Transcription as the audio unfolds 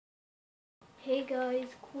Hey guys,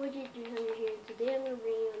 Coordinator here. Today I'm going to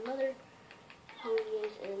bring you another Hunger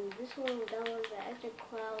Games, and this one was downloaded by Extra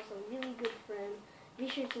Clouds, a really good friend. Be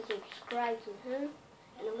sure to subscribe to him,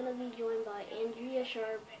 and I'm going to be joined by Andrea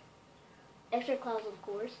Sharp, Extra Clouds of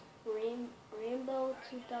course, Rainbow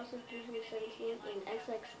 2317, and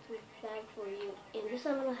XX Fag for you. And this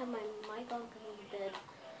time I don't have my mic on because I'm dead.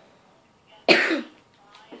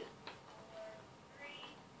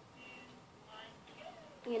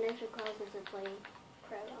 And Extra Clouds isn't playing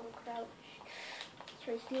crouch.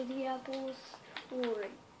 Try to steal the apples or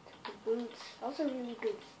the boots. Also really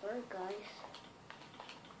good start, guys.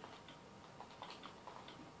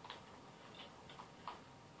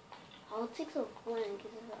 I'll take some flint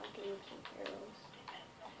because I can use some arrows.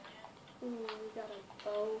 Ooh, we got a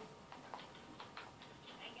bow.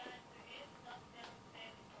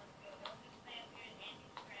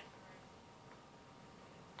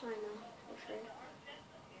 I know, that's right.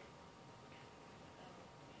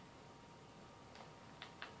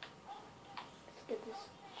 Let's get this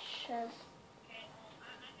chest.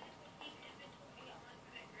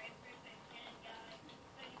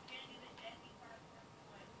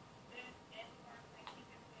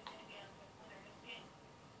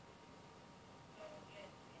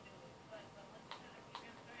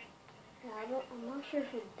 Yeah, I'm not sure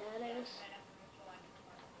who that is.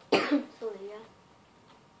 So yeah.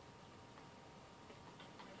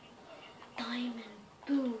 Diamond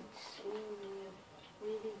boots. Ooh,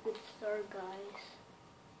 really good start, guys.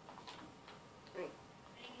 Alright.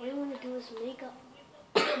 What I want to do is make a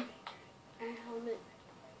iron helmet,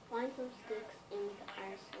 find some sticks, and make an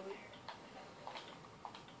iron sword.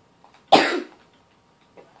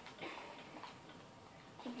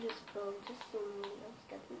 Keep this bow just so nobody else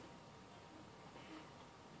gets it.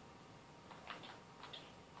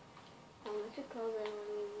 Let's just call that when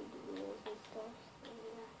we read the rules and stuff. So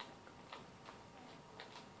yeah.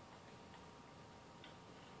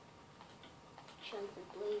 Chance of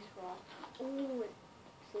blaze rock. Ooh, it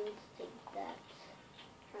seems to take that.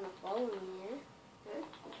 Trying to follow me, eh? Huh?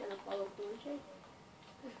 You trying to follow Bluejay?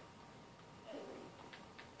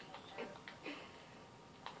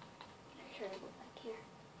 Try to go back here.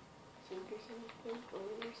 See if there's anything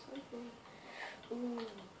going or something. Ooh,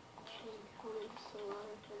 chain helmet is a lot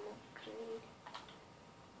of an upgrade.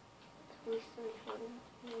 It's 27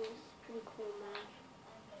 is pretty cool map.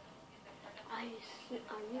 I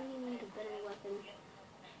really need a better weapon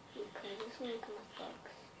because this one kind of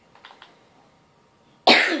sucks.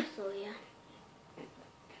 So yeah.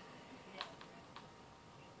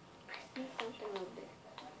 I see something over there.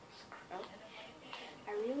 Scrub. I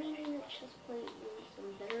really need a chest plate with some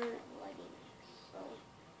better lighting. So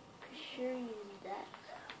for sure use that.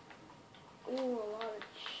 Ooh, a lot of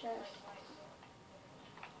chests.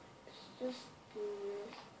 Let's just do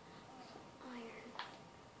this. Some iron.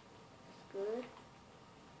 That's good.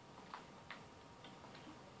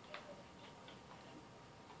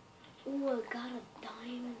 Ooh, I got a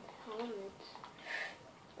diamond helmet.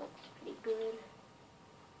 Looks pretty good.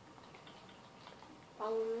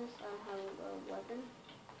 Problem is, I don't have a weapon.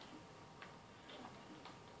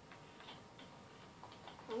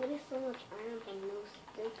 I'm getting so much iron but no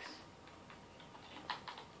sticks.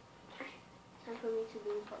 Time for me to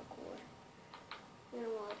do parkour. You know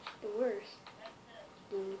what? The worst.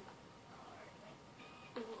 Do.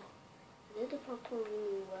 Ooh, I did the parkour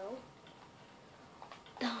really well.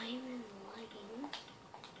 Diamond leggings.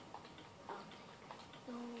 I'll take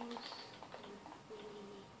those. Really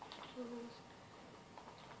need those.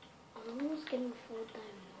 I'm almost getting full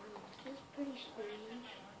diamond armor. This is pretty strange.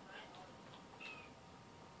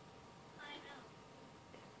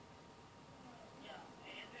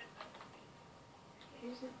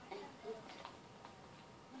 Here's an exit.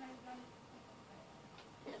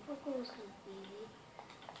 The parkour was kind of easy.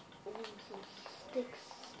 Oh, some sticks,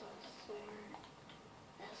 some sword.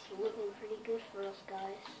 That's looking pretty good for us,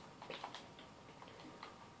 guys.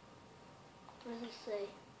 What does it say?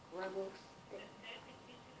 Rebel stick.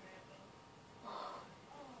 Oh.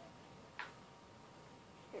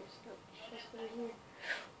 There's no chest in here.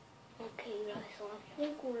 Okay, guys, so I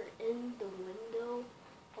think we're in the window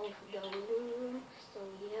of the room. So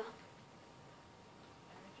yeah.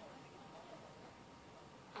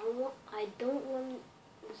 I don't want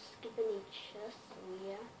to skip any chests. So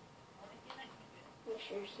yeah. Make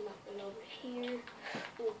sure there's nothing over here.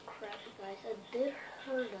 Oh crap, guys, that did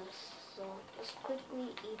hurt us. So let's quickly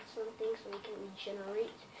eat something so we can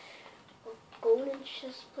regenerate. A golden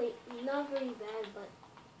chest plate, not very bad, but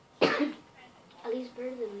at least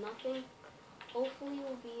better than nothing. Hopefully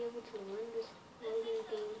we'll be able to win this Hunger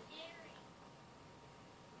game.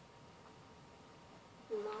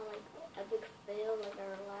 Not like epic like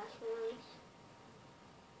our last ones.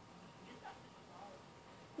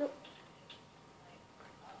 Nope.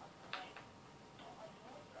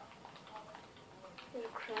 Get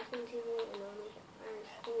a crafting table, and I'll make an iron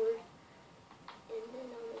sword. And then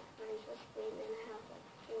I'll make iron chestplate, and then have like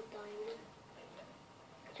full diamond.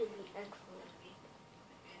 Which would be excellent.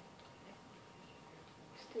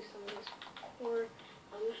 Let's do some of this core.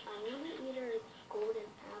 I want to eat a golden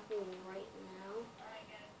apple right now.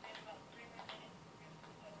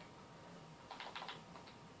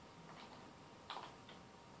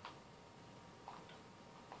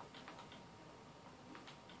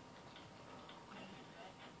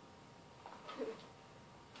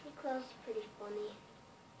 That's pretty funny.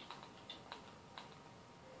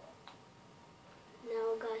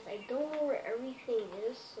 Now guys, I don't know where everything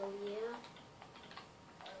is, so yeah.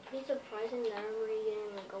 Pretty surprising that I'm already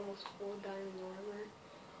getting like almost full diamond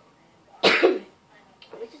armor.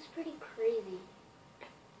 Which is pretty crazy.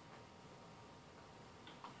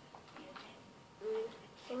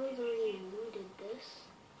 Someone's already looted this.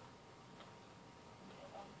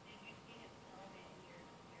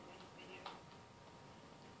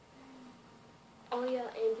 Oh yeah,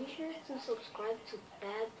 and be sure to subscribe to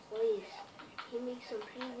Bad Plays. He makes some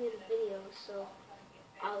pretty good videos, so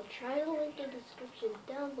I'll try to link the description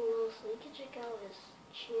down below so you can check out his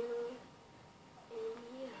channel. And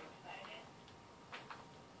yeah.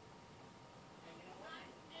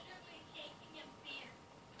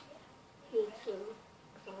 Me too,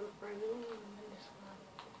 because I'm really in this one.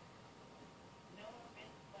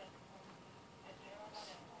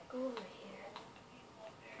 Go over here.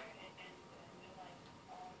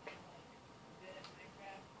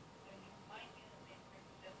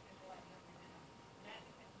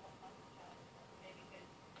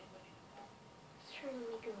 Trying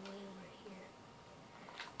to make a way over here.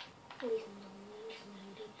 Please no one's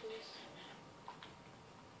looted this.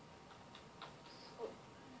 So,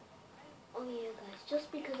 oh yeah guys,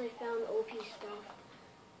 just because I found OP stuff,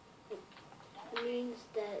 it means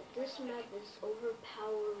that this map is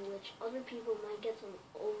overpowered, which other people might get some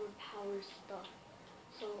overpowered stuff.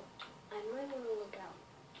 So I might want to look out.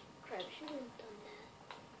 Crap, shouldn't have done that.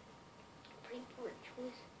 Pretty poor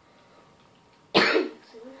choice.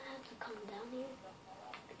 So I'm gonna have to come down here.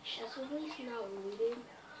 The chest at least not looted.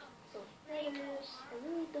 So feathers, I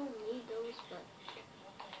really don't need those, but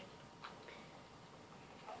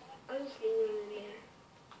I'll just leave them in there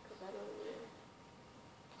because I don't need them.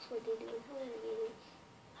 That's what they do in HungerGamez.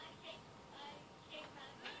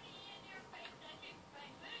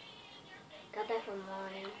 Got that from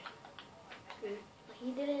Ryan.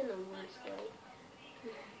 He did it in the worst way.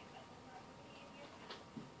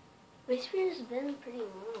 My spear's been pretty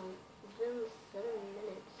long. It's been 7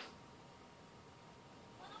 minutes.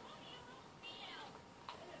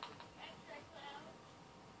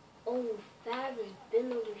 Oh, Fab has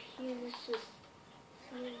been over here. Let's just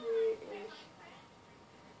see where it is.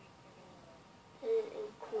 It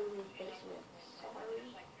includes the basement. Sorry.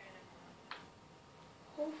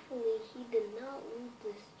 Hopefully he did not loot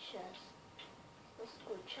this chest. Let's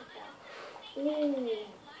go check out. Ooh,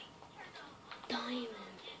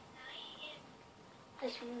 diamond.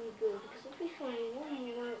 That's really good because if we find one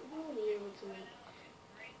more, we'll be able to make.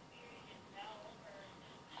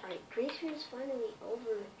 Alright, Grace Fair is finally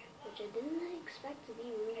over, which I didn't expect to be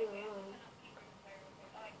really long.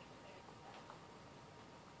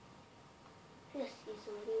 I just see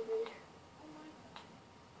somebody over there.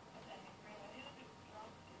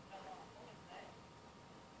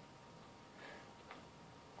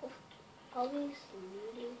 Always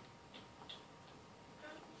looting.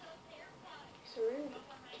 So we're in the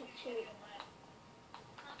kitchen.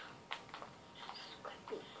 Just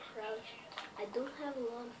quickly crouch. I don't have a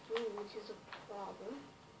lot of food, which is a problem.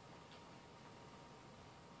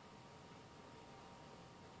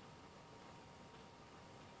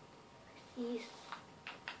 He's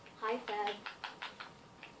high Fab.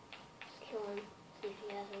 Let's kill him. See if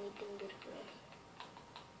he has anything good for us.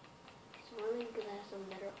 He's running because I have some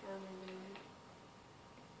better armor than him.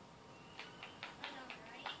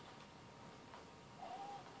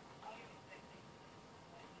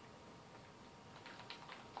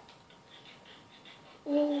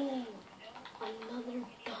 Ooh, another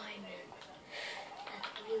diamond. That's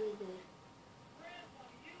really good.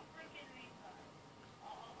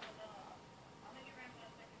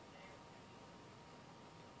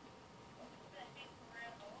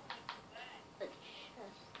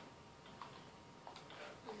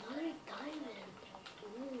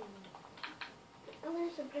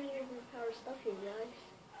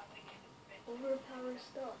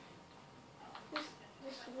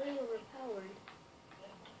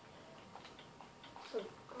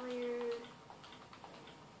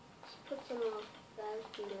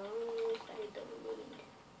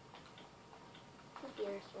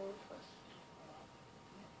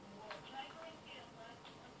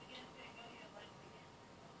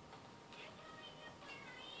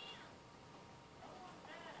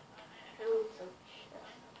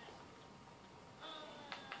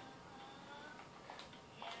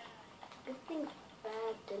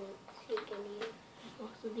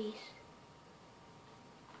 Peace.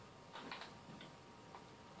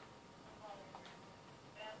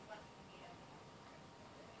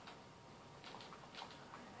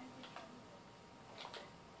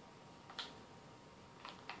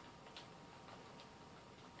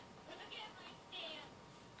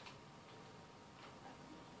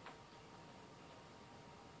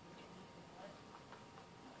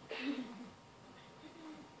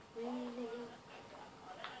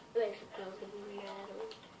 Wait, the girl's gonna be mad at him.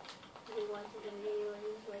 He watches the video and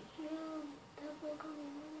he's like, no, that will come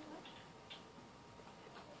on.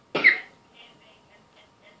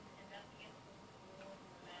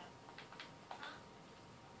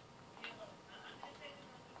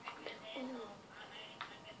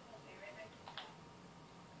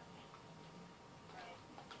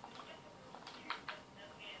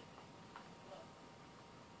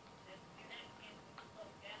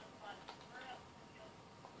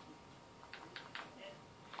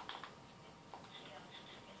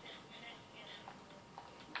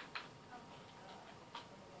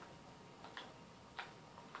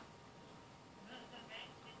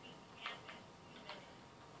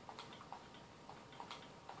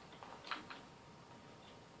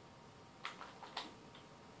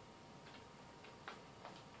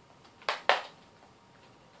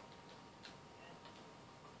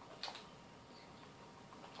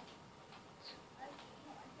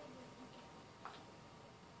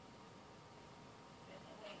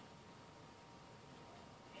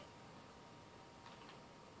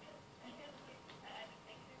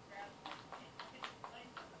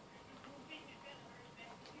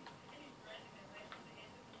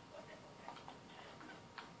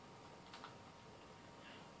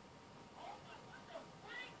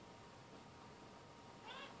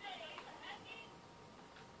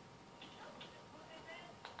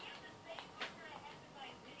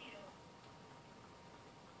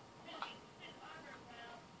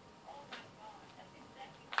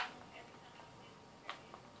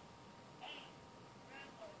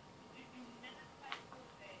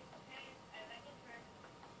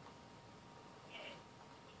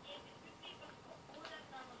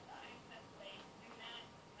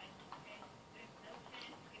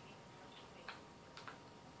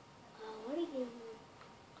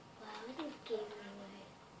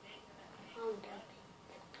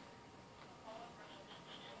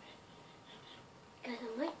 Guys,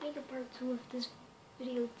 I might make a part 2 if this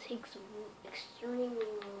video takes extremely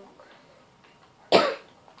long.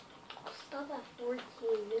 I'll stop at 14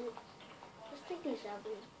 minutes. Let's take these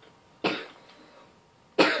apples.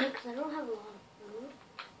 Because I don't have a lot of food.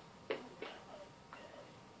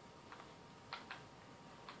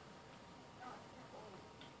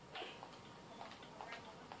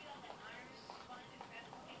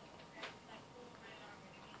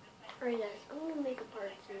 Alright guys, I'm gonna make a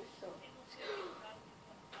part 2, so...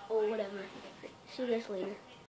 Oh, whatever. See you guys later.